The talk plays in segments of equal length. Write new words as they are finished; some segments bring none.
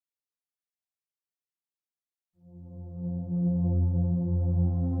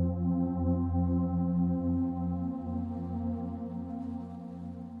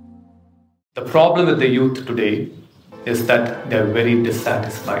The problem with the youth today is that they're very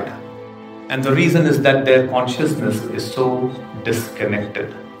dissatisfied. And the reason is that their consciousness is so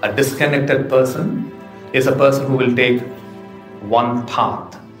disconnected. A disconnected person is a person who will take one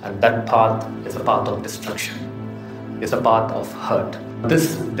path, and that path is a path of destruction, is a path of hurt.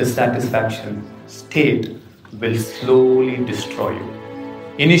 This dissatisfaction state will slowly destroy you.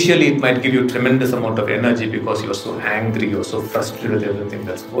 Initially, it might give you tremendous amount of energy because you're so angry, you're so frustrated with everything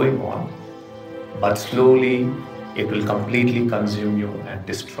that's going on. But slowly, it will completely consume you and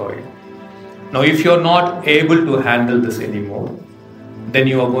destroy you. Now, if you're not able to handle this anymore, then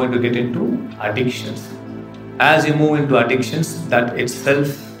you are going to get into addictions. As you move into addictions, that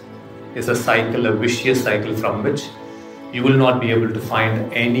itself is a cycle, a vicious cycle from which you will not be able to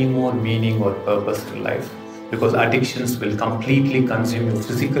find any more meaning or purpose in life, because addictions will completely consume you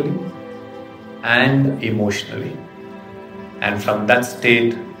physically and emotionally. And from that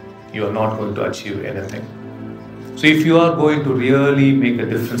state, you are not going to achieve anything. So if you are going to really make a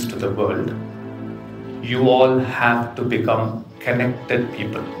difference to the world, you all have to become connected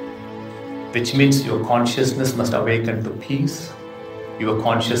people, which means your consciousness must awaken to peace, your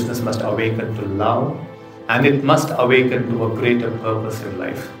consciousness must awaken to love, and it must awaken to a greater purpose in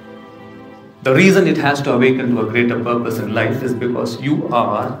life. The reason it has to awaken to a greater purpose in life is because you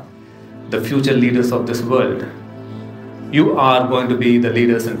are the future leaders of this world. You are going to be the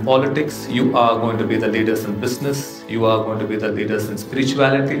leaders in politics, you are going to be the leaders in business, you are going to be the leaders in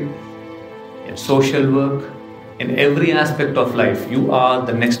spirituality, in social work, in every aspect of life. You are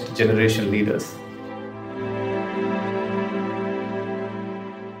the next generation leaders.